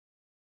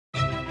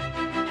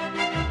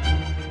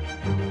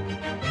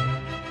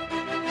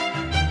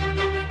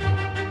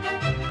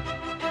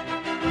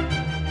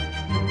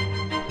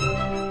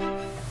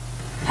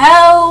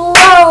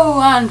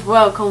Hello and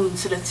welcome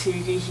to the Two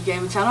Geeky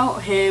Gamer channel,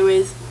 here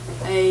with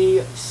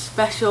a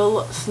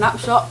special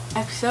Snapshot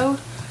episode.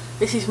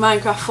 This is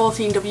Minecraft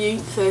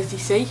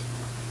 14W30C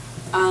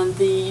and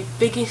the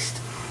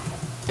biggest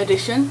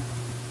addition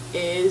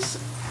is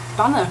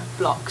banner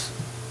blocks.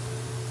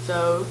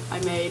 So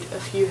I made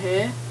a few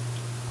here,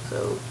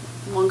 so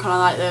one kind of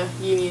like the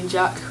Union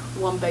Jack,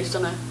 one based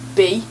on a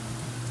B.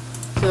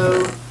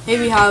 So here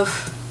we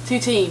have two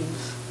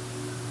teams.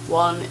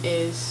 One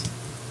is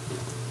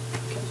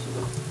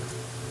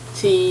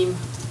Team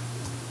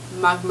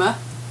Magma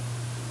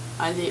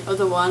and the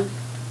other one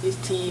is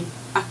Team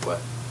Aqua.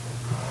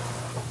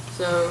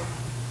 So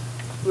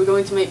we're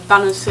going to make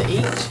banners for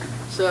each.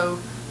 So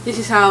this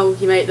is how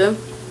you make them,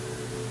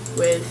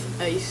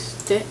 with a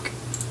stick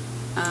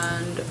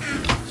and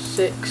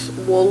 6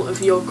 wool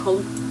of your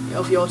colour,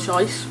 of your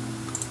choice.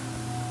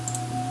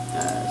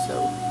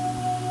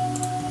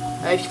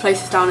 If you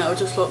place this down, it'll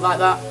just look like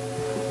that,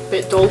 a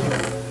bit dull,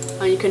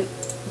 and you can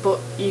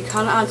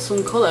add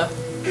some colour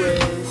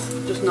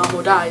with just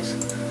normal dyes.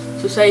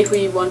 So say if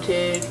we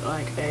wanted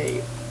like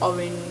a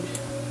orange,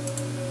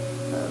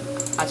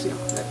 actually no,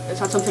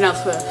 let's add something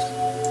else first.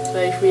 So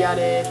if we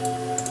added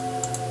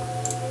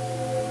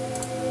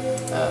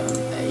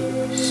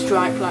a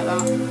stripe like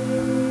that,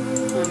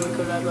 and we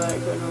could add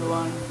like another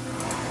one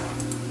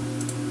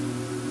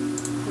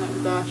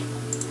like that,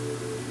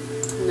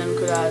 and then we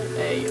could add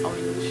a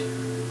orange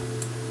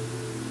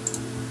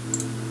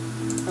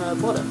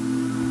border.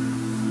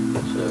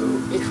 So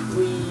if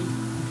we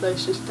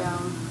place this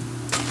down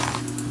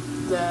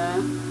there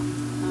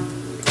and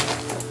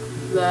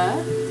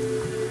there,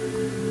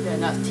 yeah,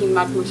 that's Team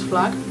Magma's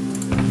flag,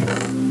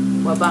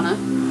 well, banner.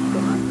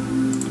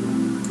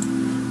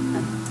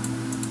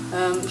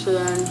 So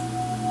then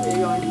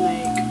we're going to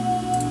make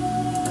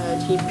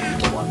Team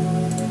one.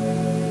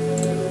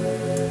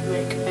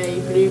 Make a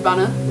blue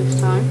banner this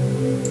time,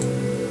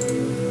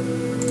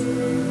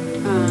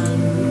 and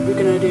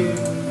we're going to do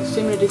a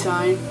similar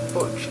design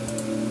but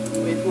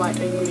with white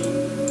and green.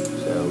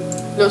 So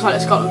it looks like the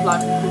Scotland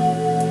flag.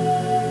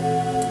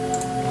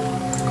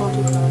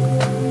 Scotland flag.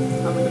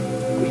 And with a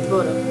green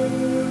border.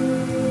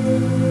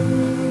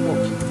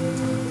 Whoops.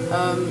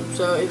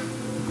 So if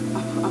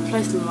I've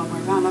placed them the wrong way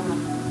around, haven't I?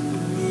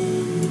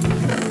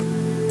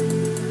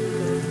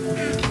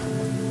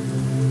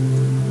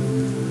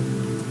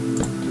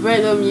 To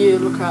rate them, you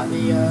look at the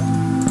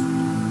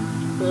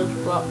first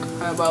block,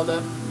 well,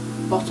 the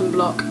bottom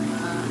block.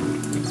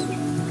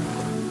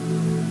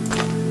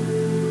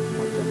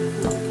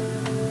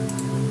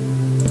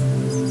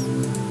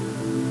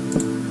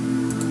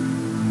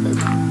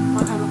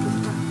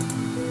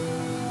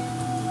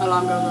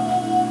 Alarm goes off.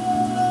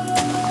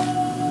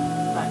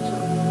 Right, so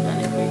then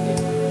if we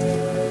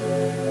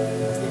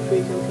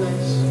can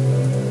place,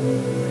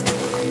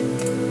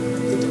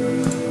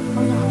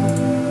 what happened?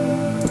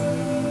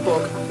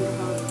 Bug, I think I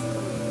found.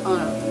 Oh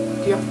no,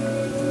 do you have to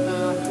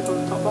click on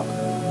the top block?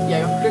 Yeah,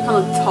 you have to click on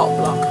the top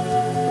block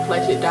and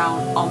place it down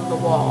on the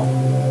wall.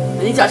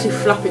 And these actually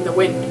flap in the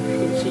wind, if you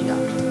can see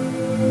that.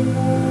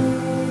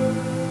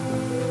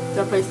 Did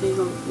I place these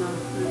on? No.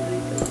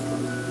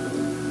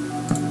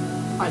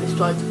 I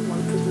destroyed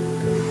one prison.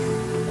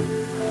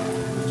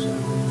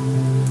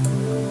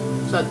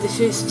 So this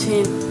is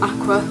Team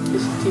Aqua.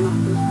 This is Team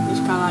Aqua.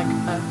 It's kind of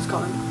like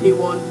Scotland. He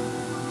won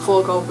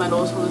 4 gold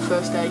medals on the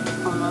first day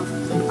Commonwealth.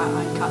 So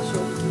I catch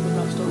up with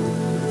that stuff.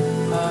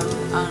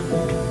 And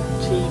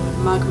Team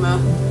Magma,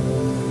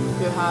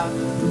 who have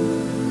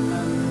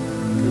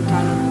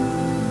kind of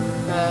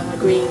a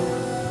green,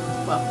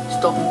 well,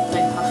 stuff.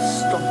 They have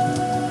stuff.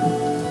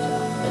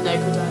 And they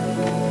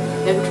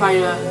could try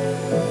to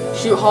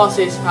shoot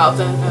horses out of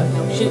them, no,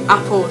 shoot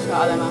apples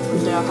out of their mouth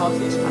because they are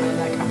horses and they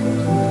like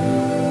apples.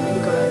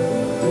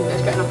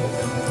 Let's get an apple.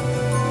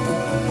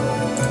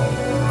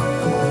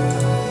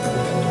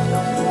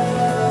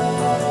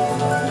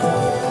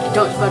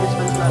 Don't spread this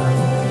one like that.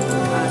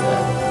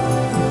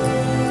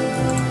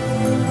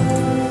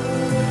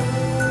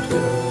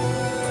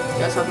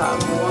 Let's have that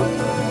other one.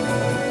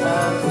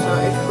 So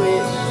if we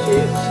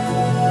shoot,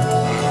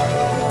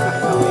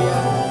 can we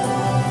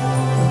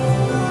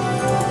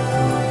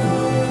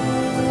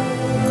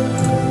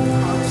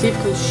see if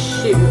we can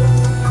shoot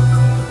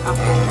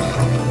apples.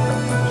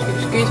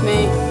 Excuse me.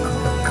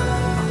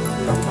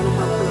 I'm trying to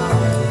help them out.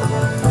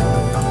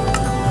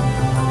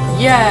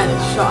 Yeah, they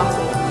shot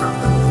apples.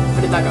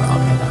 Where did that go?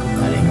 Okay,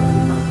 there you go.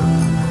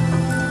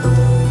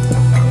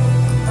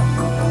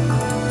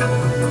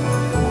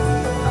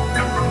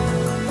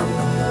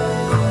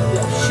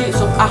 Yeah, shoot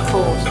some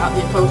apples at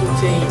the opposing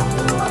team.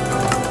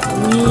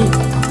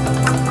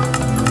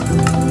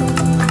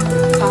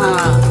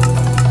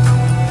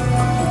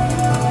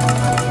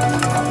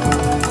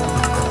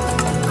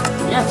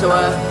 So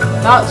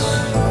that's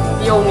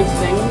the only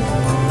thing,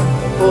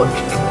 but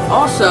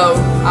also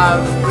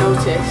I've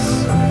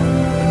noticed,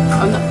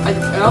 I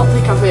don't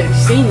think I've really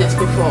seen this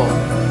before,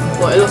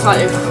 but it looks like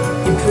they've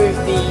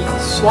improved the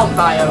swamp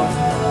biome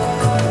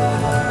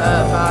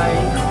by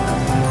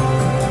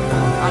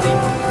adding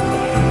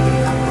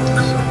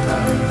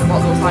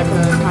what looks like a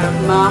kind of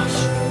marsh.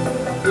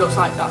 It looks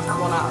like that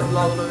one out of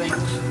Lord of the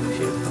Rings, if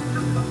you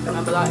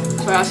remember that.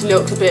 So it actually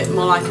looks a bit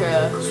more like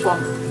a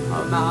swamp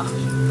or a marsh.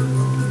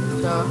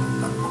 So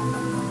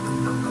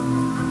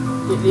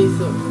these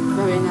look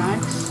very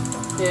nice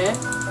here.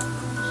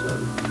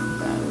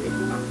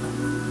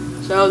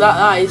 So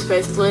that is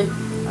basically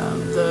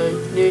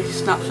the newest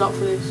snapshot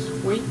for this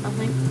week, I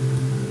think.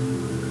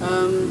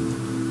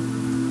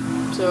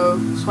 So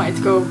just wanted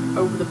to go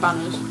over the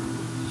banners,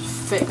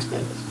 fix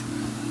this.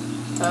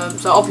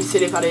 So obviously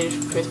they've added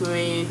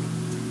prismarine,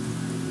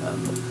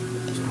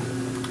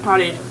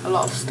 added a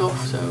lot of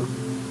stuff. So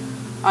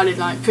added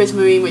like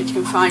prismarine, which you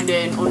can find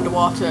in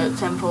underwater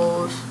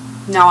temples.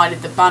 Now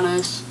added the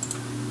banners.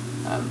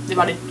 They've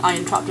added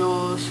iron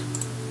trapdoors.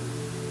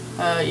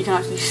 You can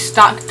actually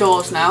stack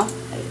doors now.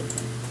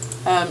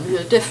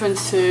 There's a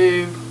difference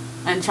to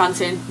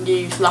enchanting,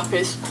 use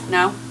lapis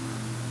now.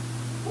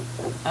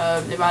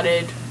 They've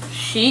added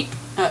sheep,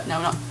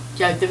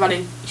 they've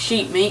added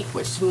sheep meat,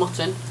 which is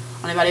mutton,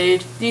 and they've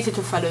added these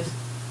little feathers.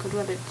 Good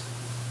rabbits.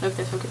 No, if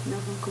this, okay, no,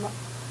 come back.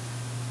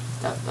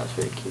 That's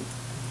really cute.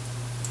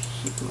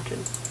 Sheep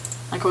mutton.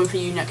 I'm coming for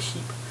you next,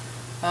 sheep.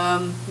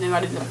 They've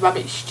added the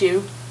rabbit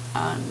stew,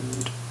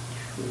 and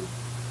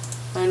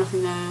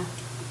nothing there.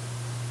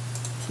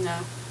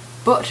 No.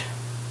 But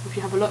if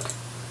you have a look,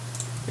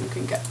 then you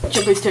can get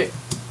jumpies too.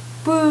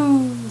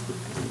 Woo!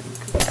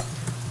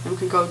 And we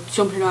can go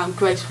jumping around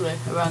gracefully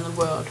around the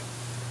world.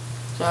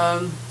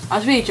 So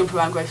as we jump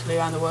around gracefully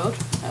around the world,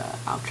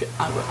 outro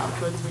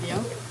the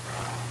video.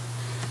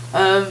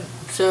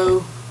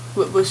 So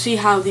we'll see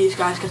how these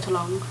guys get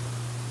along.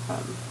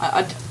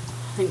 I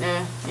think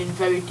they're in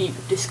very deep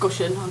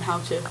discussion on how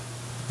to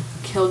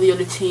kill the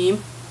other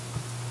team.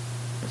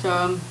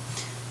 So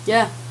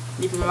yeah,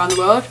 leave them around the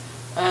world.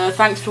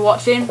 Thanks for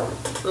watching.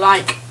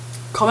 Like,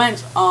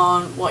 comment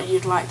on what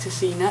you'd like to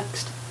see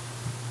next,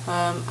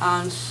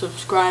 and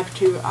subscribe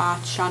to our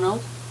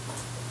channel.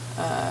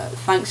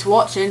 Thanks for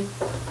watching.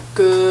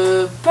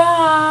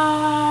 Goodbye.